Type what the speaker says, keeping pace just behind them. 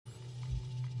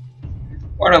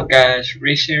What up guys,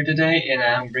 Reese here today, and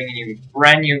I'm bringing you a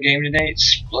brand new game today. It's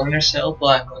Splinter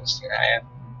Blacklist, and I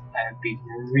have been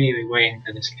really waiting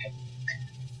for this game.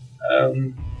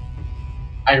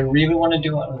 I really want to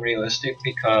do it on realistic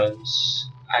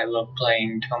because I love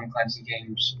playing Tom Clancy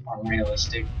games on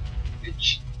realistic,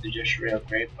 which are just real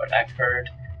great, but I've heard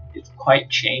it's quite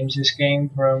changed this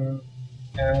game from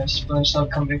Splinter Cell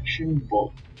Conviction, but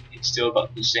it's still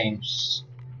got the same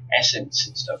essence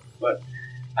and stuff. But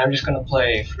I'm just gonna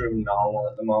play through normal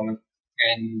at the moment.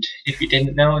 And if you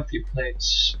didn't know, if you played,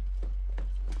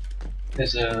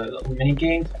 there's a little mini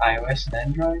game for iOS and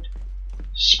Android.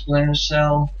 Splinter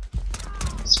Cell,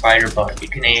 Spider-Bot. You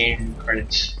can aim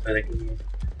credits for the game.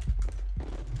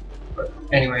 But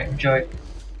anyway, enjoy.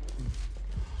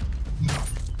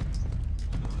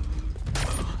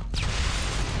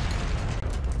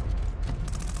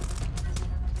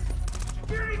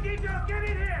 Security detail, get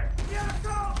in here! Yeah,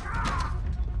 go!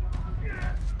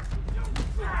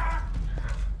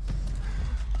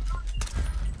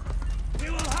 We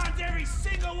will hunt every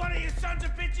single one of you sons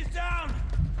of bitches down!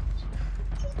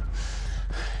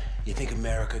 You think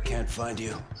America can't find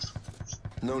you?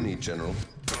 No need, General.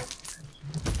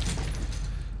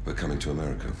 We're coming to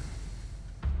America.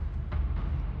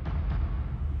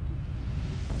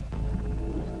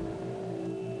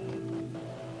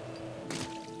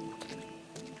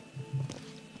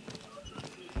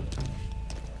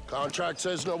 Contract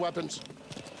says no weapons.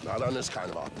 Not on this kind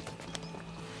of op.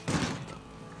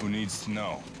 Who needs to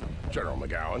know? General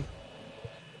McGowan.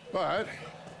 But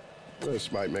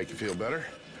this might make you feel better.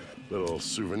 Little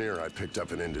souvenir I picked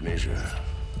up in Indonesia.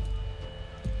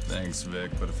 Thanks,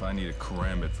 Vic, but if I need a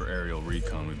karambit for aerial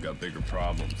recon, we've got bigger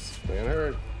problems. Can't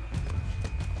hurt.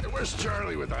 Hey, where's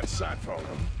Charlie with that sat phone?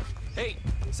 Hey,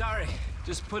 sorry.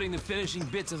 Just putting the finishing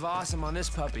bits of awesome on this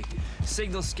puppy.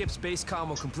 Signal skips base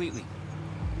combo completely.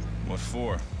 What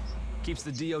for? Keeps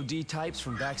the DOD types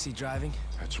from backseat driving.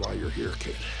 That's why you're here,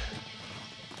 kid.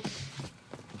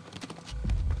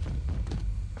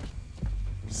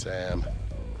 Sam.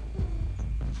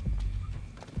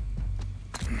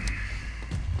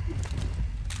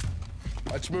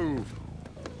 Let's move.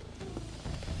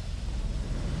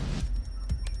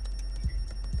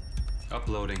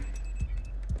 Uploading.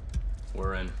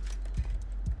 We're in.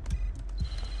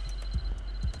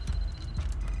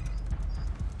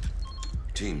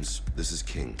 Teams, this is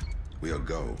King. We are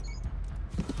go.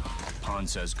 Han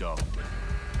says go.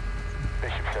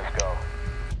 Bishop says go.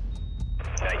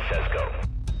 Knight says go.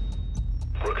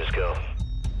 Workers go.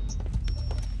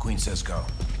 Queen says go.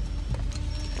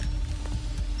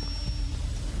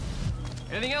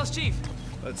 Anything else, Chief?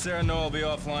 Let Sarah know I'll be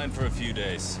offline for a few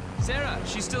days. Sarah,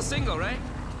 she's still single, right?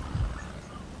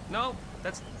 No?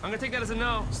 I'm gonna take that as a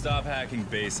no. Stop hacking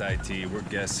base IT. We're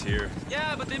guests here.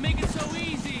 Yeah, but they make it so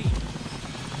easy.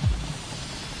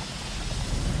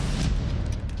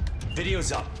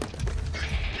 Video's up.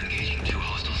 Engaging 2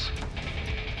 hostiles.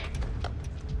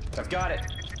 I've got it.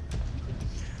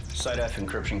 Site F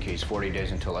encryption keys, 40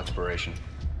 days until expiration.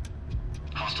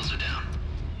 Hostiles are down.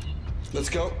 Let's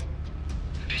go.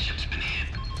 Bishop's been hit.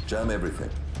 Jam everything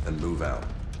and move out.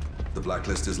 The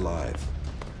Blacklist is live.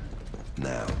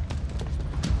 Now.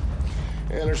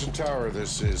 Anderson Tower,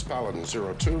 this is Paladin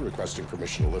 02 requesting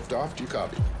permission to lift off. Do you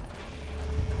copy?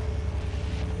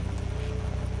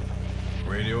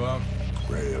 Radio out?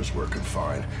 Radio's working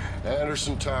fine.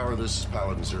 Anderson Tower, this is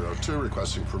Paladin 02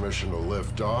 requesting permission to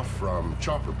lift off from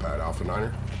Chopper Pad Alpha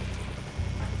 9er.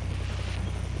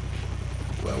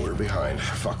 Well, we're behind.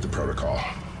 Fuck the protocol.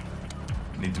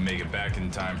 Need to make it back in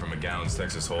time for McGowan's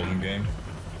Texas Hold'em game?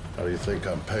 How do you think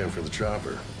I'm paying for the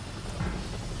chopper?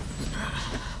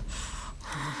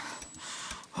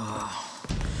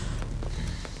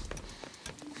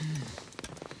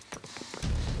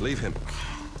 Leave him.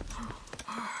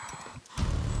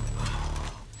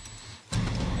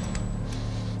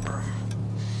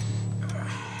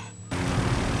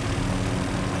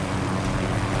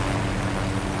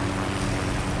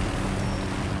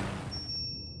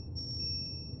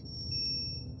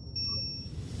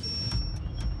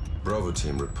 Bravo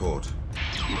team, report.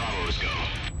 Bravo's go.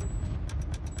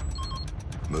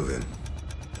 Move in.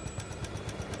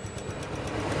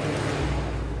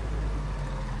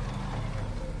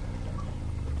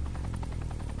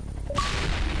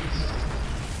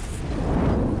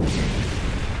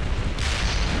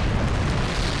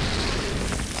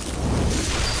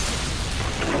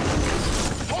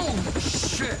 Holy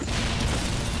shit!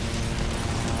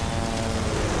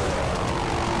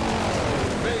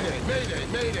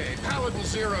 Mayday, Paladin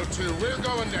 02, we're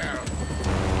going down.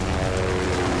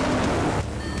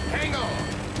 Hang on.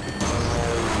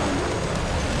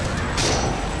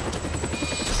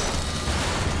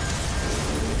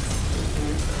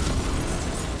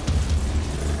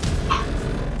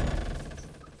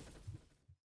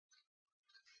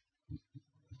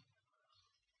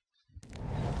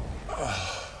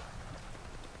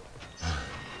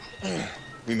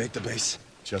 We make the base.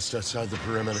 Just outside the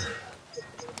perimeter.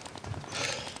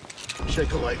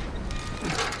 Shake a light.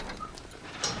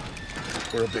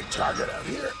 We're a big target out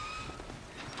here.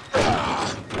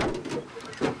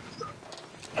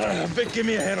 Vic, give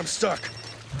me a hand. I'm stuck.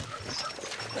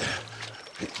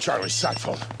 Charlie, sat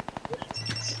phone.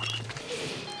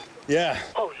 Yeah.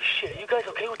 Holy shit, you guys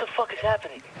okay? What the fuck is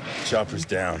happening? Chopper's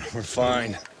down. We're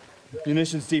fine.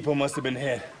 Munitions depot must have been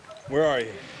hit. Where are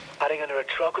you? Hiding under a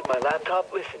truck with my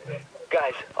laptop? Listen,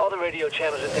 guys, all the radio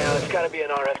channels are down. It's gotta be an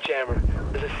RF jammer.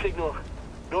 There's a signal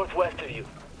northwest of you.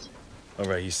 All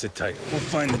right, you sit tight. We'll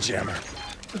find the jammer.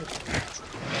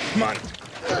 Come on.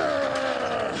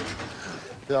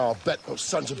 Yeah, I'll bet those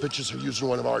sons of bitches are using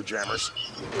one of our jammers.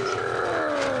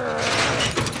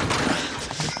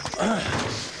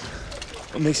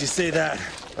 What makes you say that?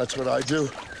 That's what I do.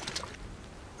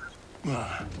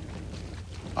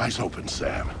 Eyes open,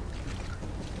 Sam.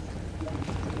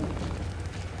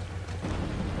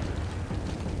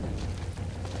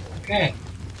 Okay.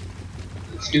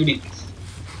 Let's do this.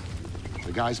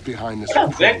 The guys behind this are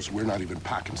pros. We're not even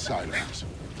packing sidearms.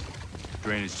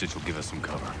 Drainage ditch will give us some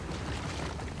cover.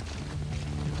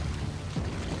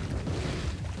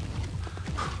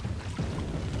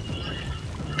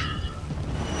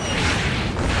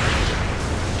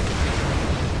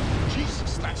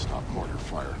 Jesus, that's not mortar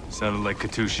fire. Sounded like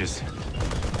Katyushas.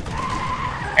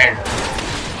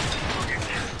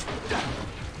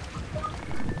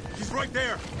 He's right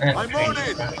there. I'm on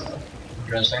it.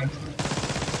 Interesting.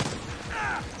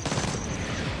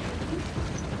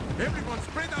 Everyone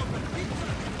spread out and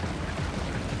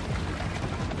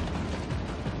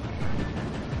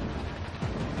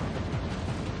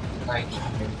Like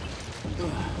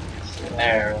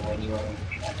there when you are.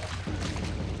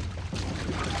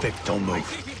 Vic, don't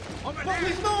move. Don't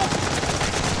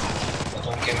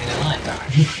give me the light. Ah,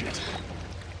 shit.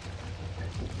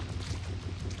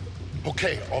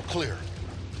 Okay, all clear.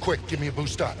 Quick, give me a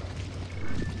boost up.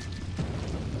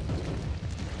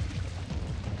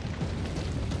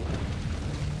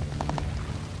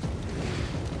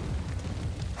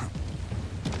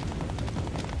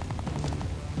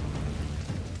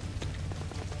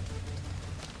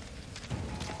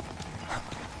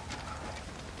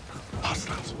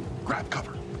 Hostiles. Grab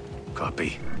cover.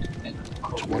 Copy.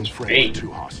 It's one frame and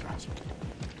 2 hostiles.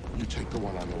 You take the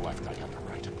one on the left, I got the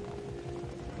right.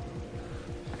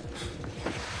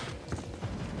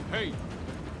 Hey!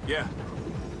 Yeah.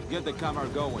 Get the camera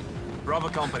going. Bravo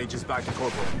Company just back to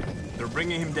Corporal. They're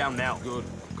bringing him down now. Good,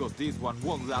 because this one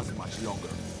won't last much longer.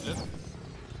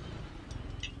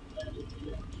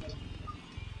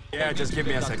 Yeah, just give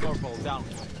me a second. Corporal down.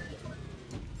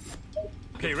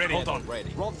 Okay, ready. Hold on.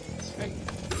 Ready. Roll. Hey.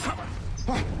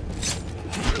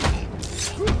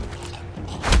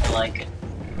 I like it.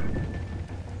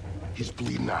 He's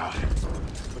bleeding out.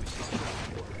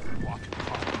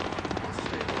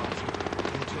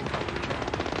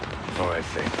 All right,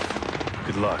 Vic.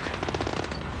 Good luck.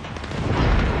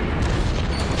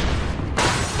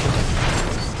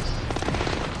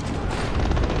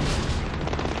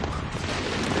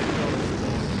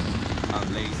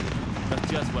 I'm lazy. That's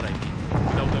just what I need.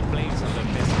 No, the planes and the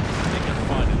missiles, they can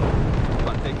find it all.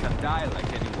 But they can die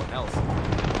like anyone else.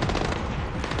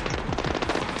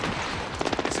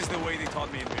 This is the way they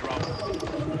taught me in Iraq.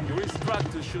 You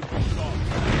instruct to shoot with shots.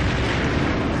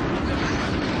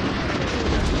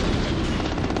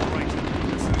 All right,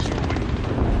 this is your way.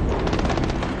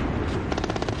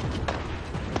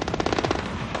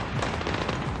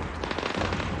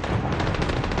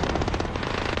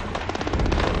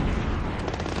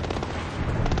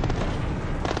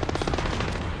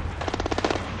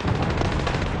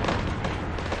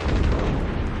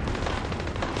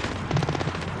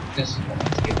 This is what I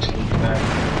get to back.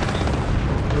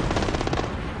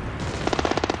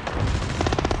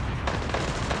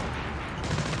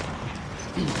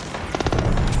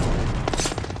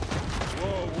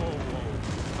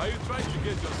 Are you trying to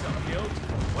get yourself killed?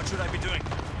 What should I be doing?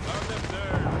 Arm them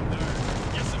there.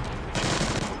 Yes, sir.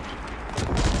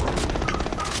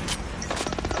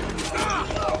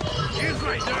 He's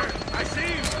right there. I see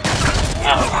him.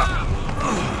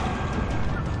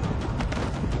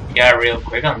 You got real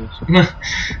quick on this.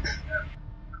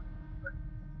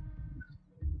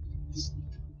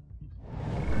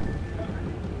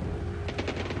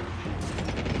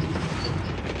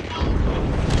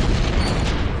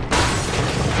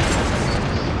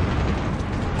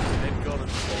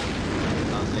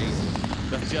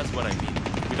 That's just what I mean.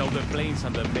 Without the planes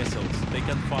and the missiles, they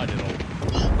can fight it all.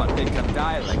 But they can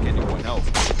die like anyone else.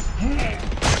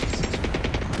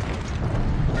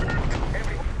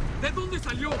 They're ¿De dónde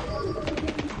salió?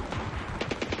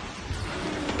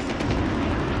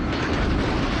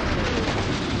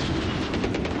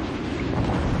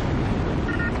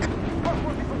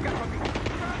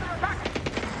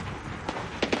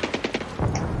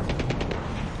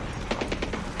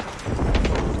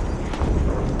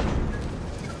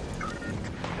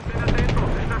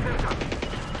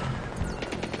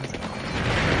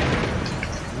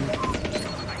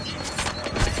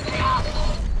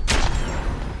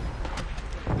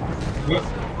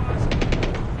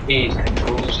 These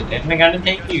controls are definitely gonna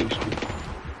take use.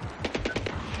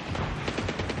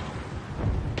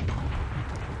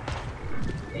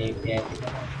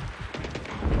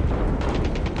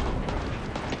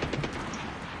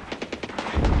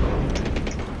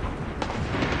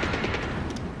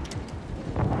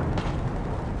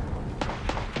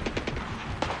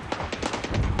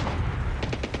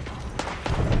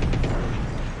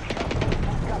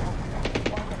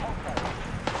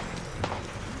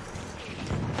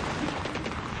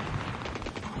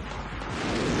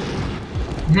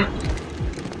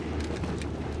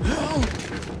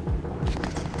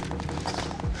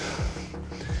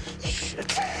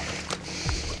 Shit.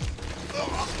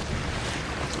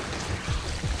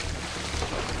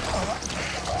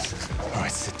 All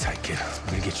right, sit tight, kid. I'm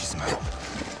gonna get you some help.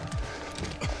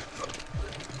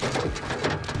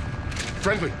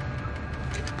 Friendly.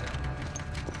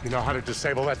 You know how to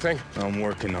disable that thing? I'm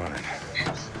working on it.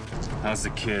 How's the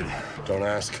kid? Don't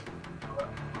ask.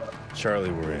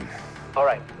 Charlie, we're in. All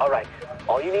right.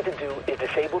 All you need to do is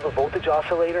disable the voltage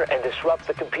oscillator and disrupt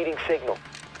the competing signal.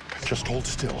 Just hold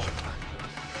still.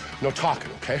 No talking,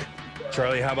 okay?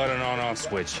 Charlie, how about an on-off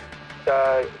switch?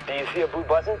 Do you see a blue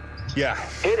button? Yeah.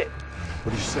 Hit it.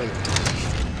 What are you saying?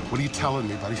 What are you telling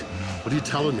me, buddy? What are you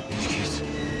telling me?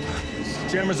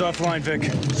 Jammer's offline, Vic.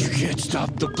 You can't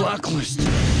stop the Blacklist.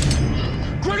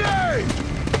 Grenade!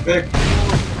 Vic.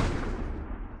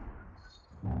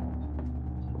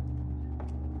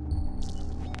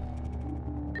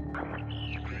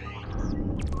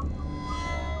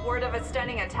 Word of a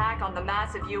stunning attack on the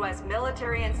massive U.S.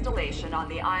 military installation on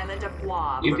the island of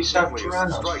Guam. Ubisoft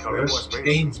Toronto, strike on U.S. first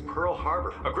bases game. Pearl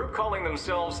Harbor. A group calling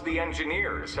themselves the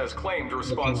Engineers has claimed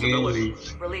responsibility.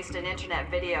 Released an internet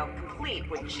video complete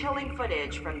with chilling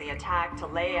footage from the attack to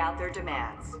lay out their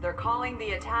demands. They're calling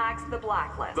the attacks the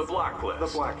Blacklist. The Blacklist. The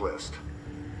Blacklist.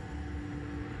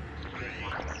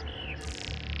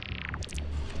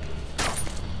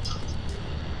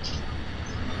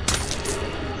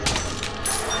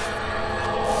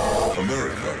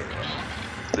 America.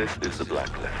 This is the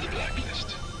Blacklist. The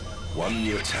Blacklist. One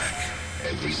new attack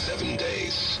every 7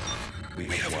 days. We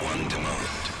have one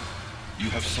demand. You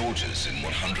have soldiers in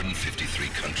 153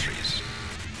 countries.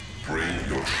 Bring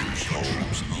your troops home.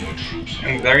 Your troops home.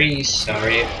 I'm very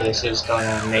sorry if this is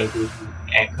gonna maybe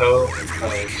echo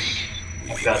because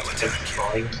I've got the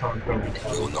volume coming from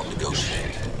the We will not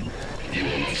negotiate. You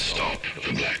will not stop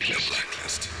the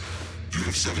Blacklist. You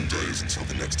have 7 days until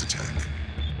the next attack.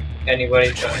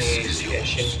 Anybody got any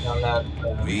suggestions on that?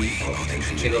 We are the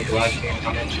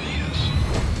Engineers.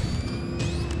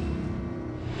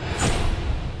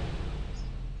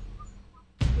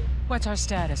 What's our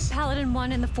status? Paladin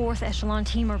 1 and the 4th Echelon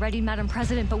team are ready, Madam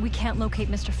President, but we can't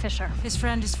locate Mr. Fisher. His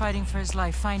friend is fighting for his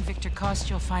life. Find Victor Coste,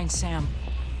 you'll find Sam.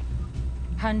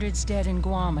 Hundreds dead in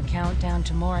Guam, a countdown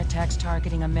to more attacks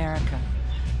targeting America.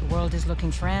 The world is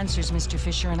looking for answers, Mr.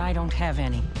 Fisher, and I don't have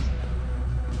any.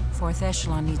 4th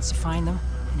Echelon needs to find them,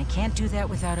 and it can't do that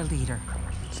without a leader.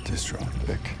 It's distro,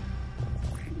 Vic.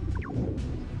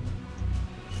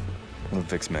 One of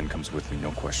Vic's men comes with me,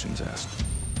 no questions asked.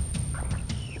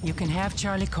 You can have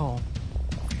Charlie Cole.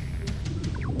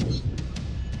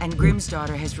 And Grimm's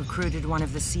daughter has recruited one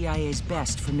of the CIA's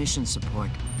best for mission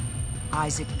support,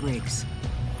 Isaac Briggs.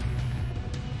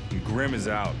 And Grimm is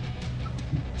out.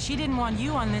 She didn't want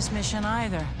you on this mission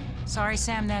either. Sorry,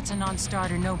 Sam, that's a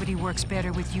non-starter. Nobody works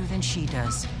better with you than she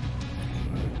does.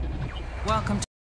 Welcome to